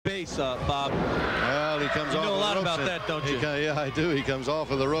base, Bob. Well, he comes off. You know a lot about that, don't you? Yeah, I do. He comes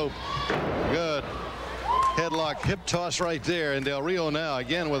off of the rope. Good. Headlock, hip toss right there. And Del Rio now,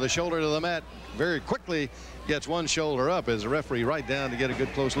 again, with a shoulder to the mat, very quickly gets one shoulder up as the referee right down to get a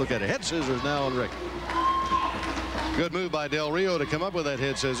good close look at it. Head scissors now on Rick. Good move by Del Rio to come up with that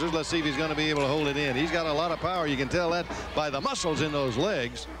head scissors. Let's see if he's going to be able to hold it in. He's got a lot of power. You can tell that by the muscles in those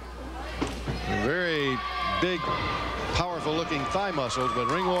legs. Very big, powerful looking thigh muscles. But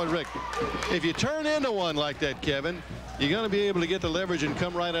Ringwood Rick, if you turn into one like that, Kevin, you're going to be able to get the leverage and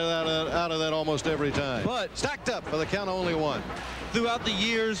come right out of that almost every time. But stacked up for the count of only one. Throughout the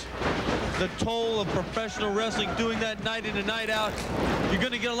years, the toll of professional wrestling, doing that night in and night out, you're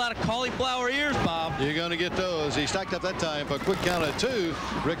going to get a lot of cauliflower ears, Bob. You're going to get those. He stacked up that time for a quick count of 2.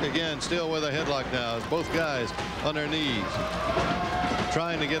 Rick again still with a headlock now. As both guys on their knees,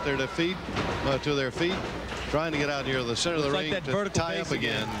 trying to get their feet to their feet, trying to get out near the center of the ring to tie up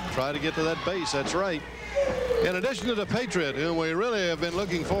again. Try to get to that base. That's right. In addition to the Patriot, whom we really have been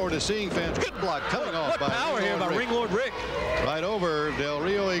looking forward to seeing, fans. Good block coming off by power here by Ringlord Rick. Right over Del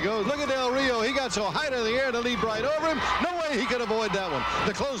Rio he goes. Look at Del Rio. He got so high to the air to leap right over him. No way he could avoid that one.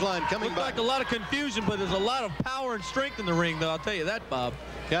 The clothesline coming back. Like a lot of confusion, but there's a lot of power and strength in the ring, though. I'll tell you that, Bob.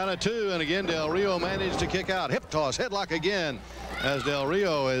 Count of 2, and again Del Rio managed to kick out. Hip toss, headlock again, as Del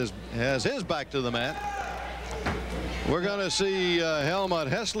Rio has his back to the mat. We're going to see Helmut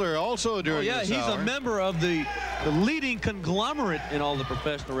Hessler also during this he's hour. a member of the leading conglomerate in all the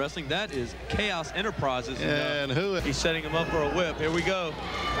professional wrestling. That is Chaos Enterprises. And he's setting him up for a whip. Here we go.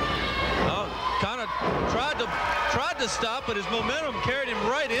 Oh, kind of tried to stop, but his momentum carried him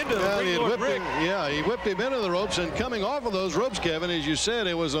right into the Rick. He whipped him into the ropes, and coming off of those ropes, Kevin, as you said,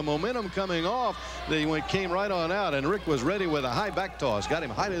 it was a momentum coming off that came right on out, and Rick was ready with a high back toss. Got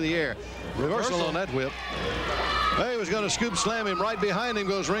him high to the air. Reversal on that whip. He was going to scoop slam him. Right behind him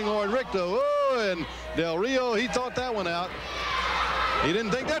goes Ringlord Rick, though. Oh, and Del Rio, he thought that one out. He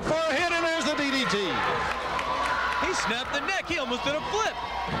didn't think that far ahead, and there's the DDT. He snapped the neck. He almost did a flip.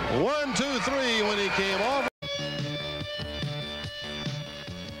 1, 2, 3 when he came off.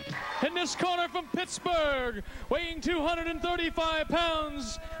 In this corner from Pittsburgh, weighing 235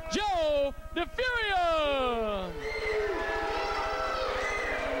 pounds, Joe DeFuria.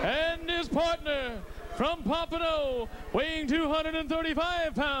 And his partner from Pompano, weighing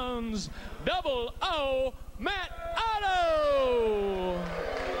 235 pounds, Double O, Matt Otto.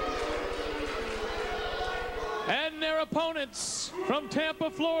 And their opponents from Tampa,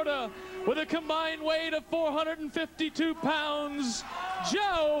 Florida, with a combined weight of 452 pounds,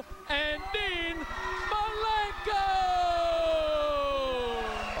 Joe and Dean Malenko.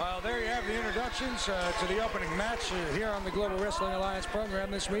 Well, there you have the introductions to the opening match here on the Global Wrestling Alliance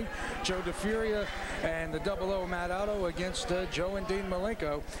program this week. Joe DeFuria and the Double O Matt Otto against Joe and Dean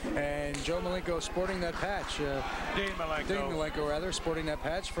Malenko. And Joe Malenko sporting that patch. Dean Malenko, rather, sporting that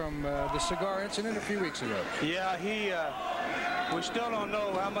patch from the cigar incident a few weeks ago. Yeah, we still don't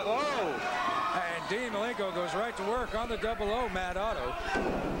know how much. Oh! And Dean Malenko goes right to work on the Double O Matt Otto.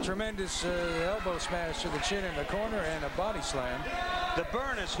 Tremendous elbow smash to the chin in the corner and a body slam. The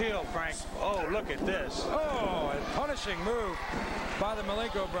burn is healed, Frank. Oh, look at this. Oh, a punishing move by the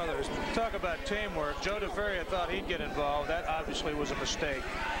Malenko brothers. Talk about teamwork. Joe DeFuria thought he'd get involved. That obviously was a mistake.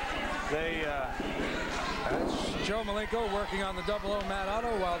 That's Joe Malenko working on the Double O Matt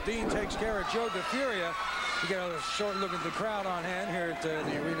Otto while Dean takes care of Joe DeFuria. You get a short look at the crowd on hand here at the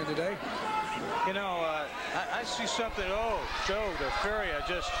arena today. You know, I see something. Oh, Joe DeFuria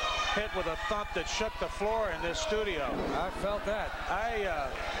just hit with a thump that shook the floor in this studio. I felt that. I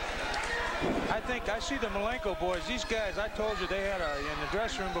think I see the Malenko boys. These guys, I told you they had in the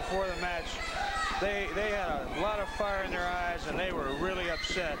dressing room before the match, they had a lot of fire in their eyes, and they were really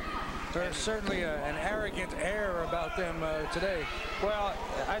upset. There's certainly an arrogant air about them today. Well,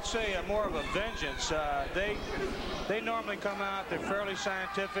 I'd say more of a vengeance. They normally come out, they're fairly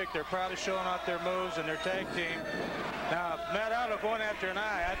scientific, they're proud of showing off their moves and their tag team. Now, Matt Otto going after an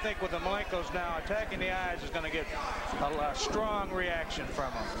eye, I think with the Malenkos now attacking the eyes is going to get a strong reaction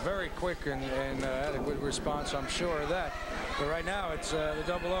from them. Very quick and adequate response, I'm sure of that. But right now, it's the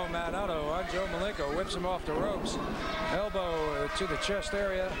Double O Matt Otto on Joe Malenko, whips him off the ropes, elbow to the chest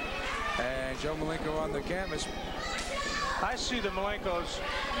area, and Joe Malenko on the canvas. I see the Malenkos,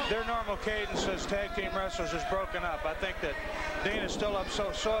 their normal cadence as tag team wrestlers is broken up. I think that Dean is still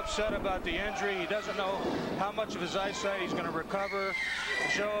so upset about the injury. He doesn't know how much of his eyesight he's going to recover.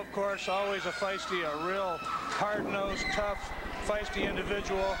 Joe, of course, always a real hard-nosed, tough, feisty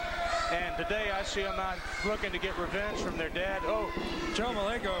individual. And today I see them out looking to get revenge from their dad. Oh, Joe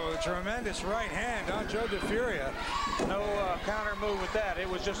Malenko, a tremendous right hand on Joe DeFuria. No counter move with that. It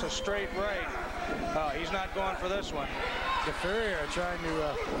was just a straight right. He's not going for this one. DeFuria trying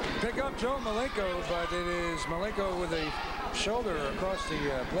to pick up Joe Malenko, but it is Malenko with a shoulder across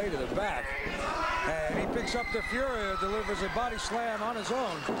the blade of the back. And he picks up DeFuria, delivers a body slam on his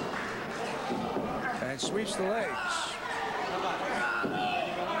own, and sweeps the legs.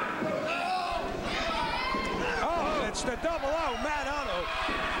 Oh, it's the double O, Matt Otto,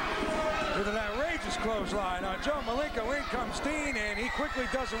 with an outrageous clothesline on Joe Malenko. In comes Dean, and he quickly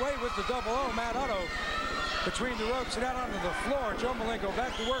does away with the double O. Matt Otto between the ropes and out onto the floor. Joe Malenko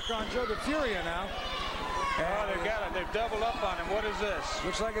back to work on Joe DeFuria now. Oh, they've got it. They've doubled up on him. What is this?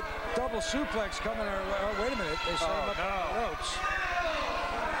 Looks like a double suplex coming their way. Oh, wait a minute. They set him up on the ropes.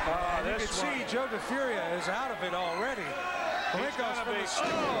 And you can see Joe DeFuria is out of it already. Malenko's from the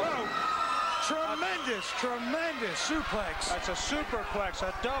rope. Tremendous suplex. That's a superplex,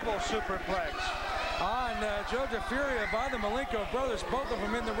 a double superplex. On Joe DeFuria by the Malenko brothers. Both of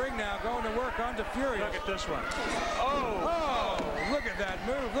them in the ring now going to work on DeFuria. Look at this one. Oh, look at that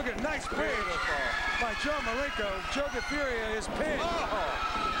move. Look at nice bridge by Joe Malenko. Joe DeFuria is pinned.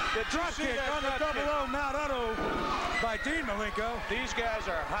 The drop kick on the double O, Matt Otto by Dean Malenko. These guys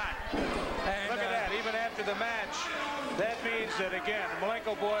are hot. And look at that, even after the match. That means that, again, the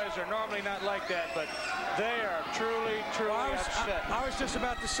Malenko boys are normally not like that, but they are truly upset. I was just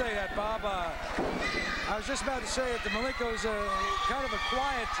about to say that, Bob. I was just about to say that the Malenko's kind of a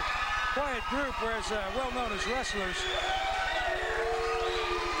quiet group, whereas well known as wrestlers.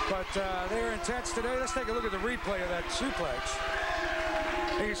 But they're intense today. Let's take a look at the replay of that suplex.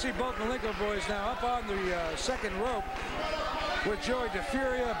 You can see both Malenko boys now up on the second rope with Joey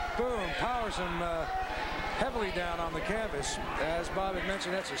DeFuria. Boom, powers him heavily down on the canvas. As Bob had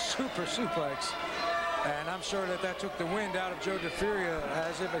mentioned, that's a super suplex. And I'm sure that took the wind out of Joe DeFuria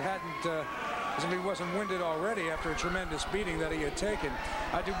as if it hadn't, as if he wasn't winded already after a tremendous beating that he had taken.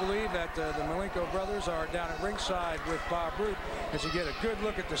 I do believe that the Malenko brothers are down at ringside with Bob Root as you get a good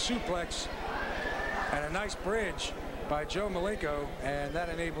look at the suplex and a nice bridge by Joe Malenko, and that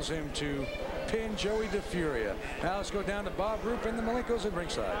enables him to pin Joey DeFuria. Now let's go down to Bob Roop and the Malenkos at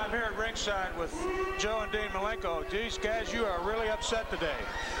ringside. I'm here at ringside with Joe and Dean Malenko. These guys, you are really upset today.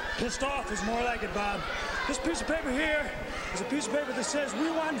 Pissed off is more like it, Bob. This piece of paper here is a piece of paper that says we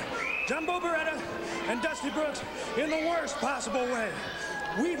won Jumbo Beretta and Dusty Brooks in the worst possible way.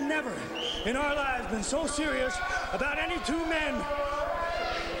 We've never in our lives been so serious about any two men.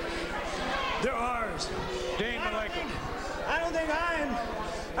 They're ours. Dean Malenko. I don't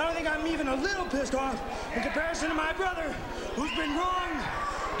think I'm even a little pissed off in comparison to my brother, who's been wronged.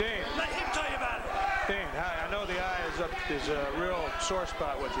 Dean. Let him tell you about it. Dean, I know the eye is a real sore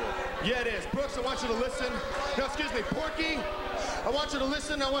spot with you. Yeah, it is. Brooks, I want you to listen. No, excuse me, Porky. I want you to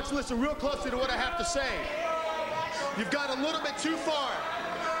listen. I want you to listen real closely to what I have to say. You've gone a little bit too far.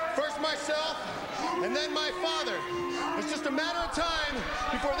 First myself, and then my father. It's just a matter of time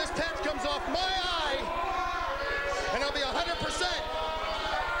before this tent comes off my eye, and I'll be 100%.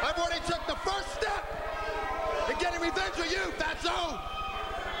 I've already took the first step in getting revenge on you, Fatso.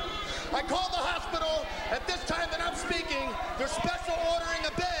 I called the hospital. At this time that I'm speaking, they're special ordering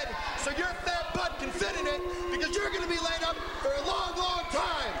a bed so your fat butt can fit in it, because you're going to be laid up for a long, long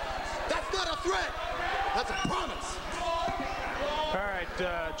time. That's not a threat. That's a promise. All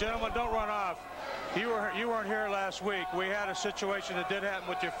right, gentlemen, don't run off. You weren't here last week. We had a situation that did happen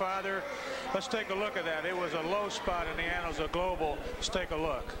with your father. Let's take a look at that. It was a low spot in the annals of Global. Let's take a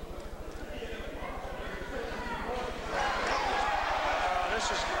look. This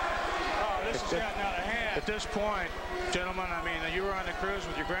has gotten out of hand. At this point, gentlemen, I mean, you were on the cruise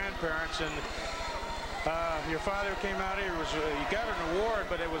with your grandparents, and your father came out here. He got an award,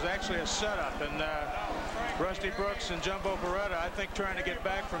 but it was actually a setup. And Rusty Brooks and Jumbo Beretta, I think, trying to get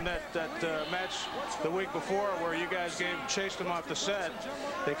back from that match the week before where you guys chased him off the set.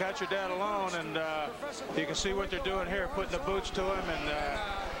 They caught your dad alone, and you can see what they're doing here, putting the boots to him. And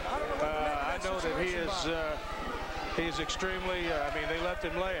I know that he's extremely, I mean, they left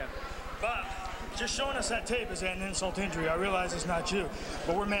him laying. Bob, just showing us that tape is an insult to injury. I realize it's not you,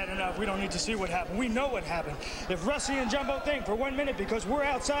 but we're mad enough. We don't need to see what happened. We know what happened. If Rusty and Jumbo think for 1 minute, because we're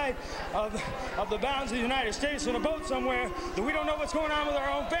outside of the bounds of the United States in a boat somewhere, that we don't know what's going on with our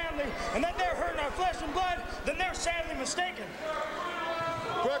own family, and that they're hurting our flesh and blood, then they're sadly mistaken.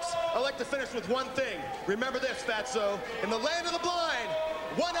 Brooks, I'd like to finish with one thing. Remember this, Fatso. In the land of the blind,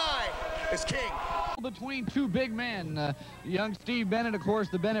 one eye is king. Between two big men, young Steve Bennett, of course,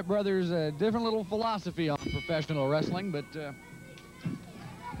 the Bennett brothers, different little philosophy on professional wrestling, but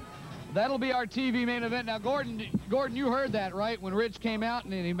That'll be our TV main event. Now, Gordon, you heard that, right? When Rich came out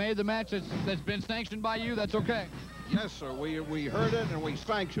and he made the match that's been sanctioned by you, that's okay? Yes, sir. We heard it and we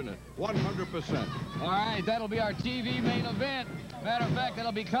sanctioned it 100%. All right, that'll be our TV main event. Matter of fact,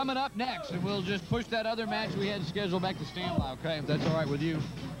 that'll be coming up next, and we'll just push that other match we had scheduled back to standby, okay, if that's all right with you.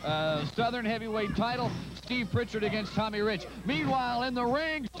 Southern heavyweight title, Steve Pritchard against Tommy Rich. Meanwhile, in the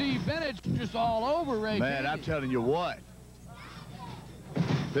ring, Steve Bennett's just all over Ray Man, Candy. I'm telling you what.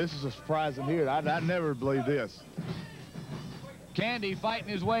 This is a surprise in here. I never believed this. Candy fighting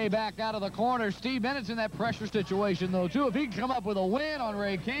his way back out of the corner. Steve Bennett's in that pressure situation, though, too. If he can come up with a win on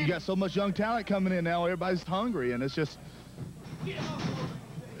Ray Candy. You got so much young talent coming in now. Everybody's hungry, and it's just...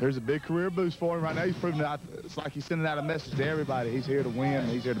 There's a big career boost for him right now. He's proving that it's like he's sending out a message to everybody. He's here to win.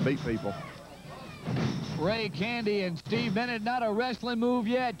 He's here to beat people. Ray Candy and Steve Bennett, not a wrestling move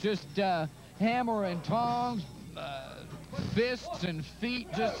yet, just hammer and tongs, fists and feet,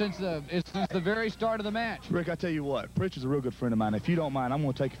 just since the very start of the match. Rick, I tell you what, Pritchard's a real good friend of mine. If you don't mind, I'm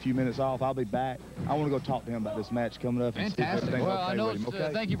going to take a few minutes off. I'll be back. I want to go talk to him about this match coming up. Fantastic. Well, I know.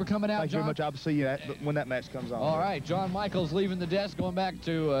 Okay? Thank you for coming out, Thank you John. very much. I'll see you when that match comes on. All right, John Michaels leaving the desk, going back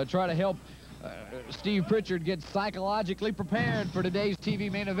to try to help Steve Pritchard get psychologically prepared for today's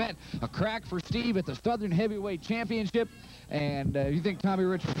TV main event. A crack for Steve at the Southern Heavyweight Championship. And you think Tommy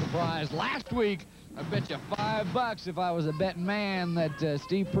Rich was surprised last week? I bet you $5 if I was a betting man that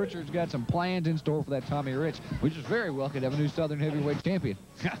Steve Pritchard's got some plans in store for that Tommy Rich, which is very well could have a new Southern Heavyweight Champion.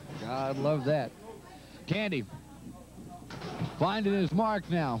 God love that. Candy finding his mark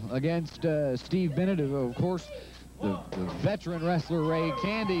now against Steve Bennett, of course, the veteran wrestler Ray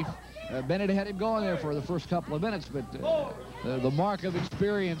Candy. Bennett had him going there for the first couple of minutes, but the mark of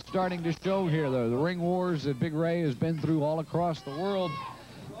experience starting to show here, though. The ring wars that Big Ray has been through all across the world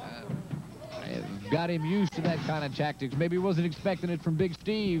got him used to that kind of tactics. Maybe he wasn't expecting it from Big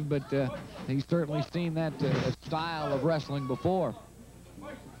Steve, but he's certainly seen that style of wrestling before.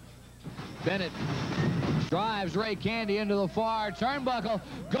 Bennett drives Ray Candy into the far turnbuckle,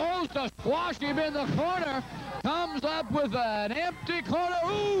 goes to squash him in the corner, comes up with an empty corner.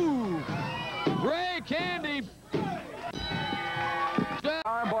 Ooh! Ray Candy.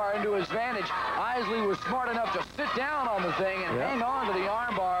 Armbar into his advantage. Isley was smart enough to sit down on the thing and hang on to the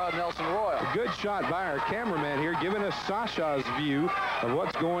armbar of Nelson Royal. A good shot by our cameraman here, giving us Sasha's view of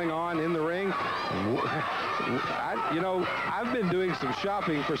what's going on in the ring. You know, I've been doing some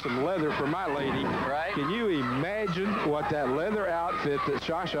shopping for some leather for my lady. Right. Can you imagine what that leather outfit that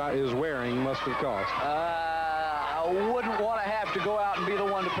Sasha is wearing must have cost? I wouldn't want to have to go out and be the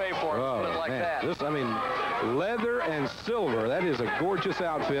one to pay for it. Put it like that. This, I mean, leather and silver. That is a gorgeous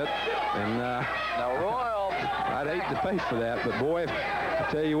outfit. And now Royal, I'd hate to pay for that, but boy, I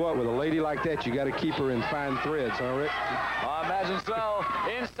tell you what, with a lady like that, you got to keep her in fine threads, huh, Rick? I imagine so.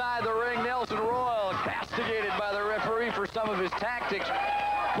 Inside the ring, Nelson Royal castigated by the referee for some of his tactics.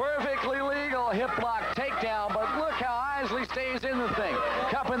 Perfectly legal hip lock takedown, but look how Isley stays in the thing.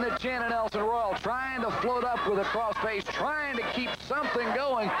 Cupping the chin of Nelson Royal, trying to float up with a crossface, trying to keep something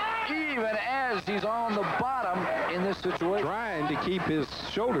going, even as he's on the bottom in this situation. Trying to keep his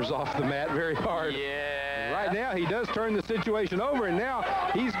shoulders off the mat very hard. Yeah. Right now, he does turn the situation over, and now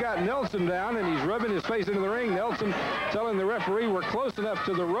he's got Nelson down, and he's rubbing his face into the ring. Nelson telling the referee we're close enough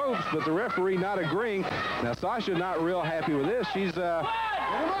to the ropes, but the referee not agreeing. Now, Sasha not real happy with this. She's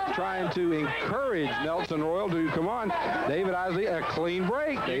trying to encourage Nelson Royal to come on. David Isley, a clean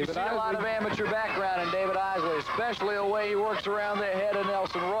break. You see a lot of amateur background in David Isley, especially the way he works around the head of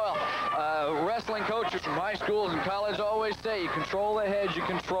Nelson Royal. Wrestling coaches from high schools and college always say you control the head, you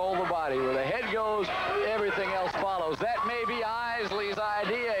control the body. Where the head goes, everything else follows. That may be Isley's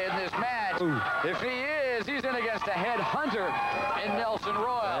idea in this match. Ooh. If he is, he's in against a head hunter in Nelson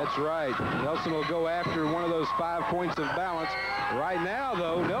Royal. That's right. Nelson will go after one of those 5 points of balance. Right now,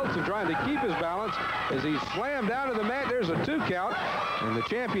 though, Nelson trying to keep his balance as he's slammed down to the mat. There's a 2 count, and the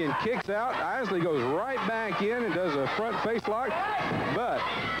champion kicks out. Isley goes right back in and does a front face lock, but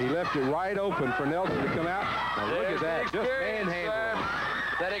he left it right open for Nelson to come out. Now look at that, just manhandling.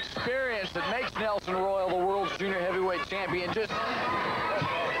 That experience that makes Nelson Royal the world's junior heavyweight champion, just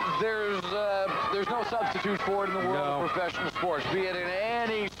there's no substitute for it in the world of professional sports, be it in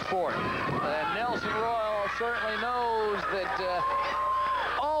any sport. And Nelson Royal certainly knows that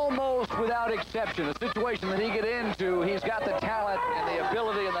almost without exception, the situation that he get into, he's got the talent and the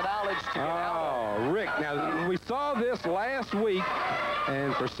ability and the knowledge to get out. Oh, Rick, now we saw this last week,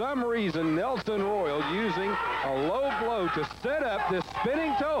 and for some reason, Nelson Royal using a low blow to set up this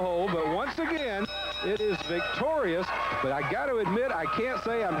spinning toe hold, but once again, it is victorious. But I got to admit, I can't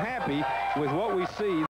say I'm happy with what we see.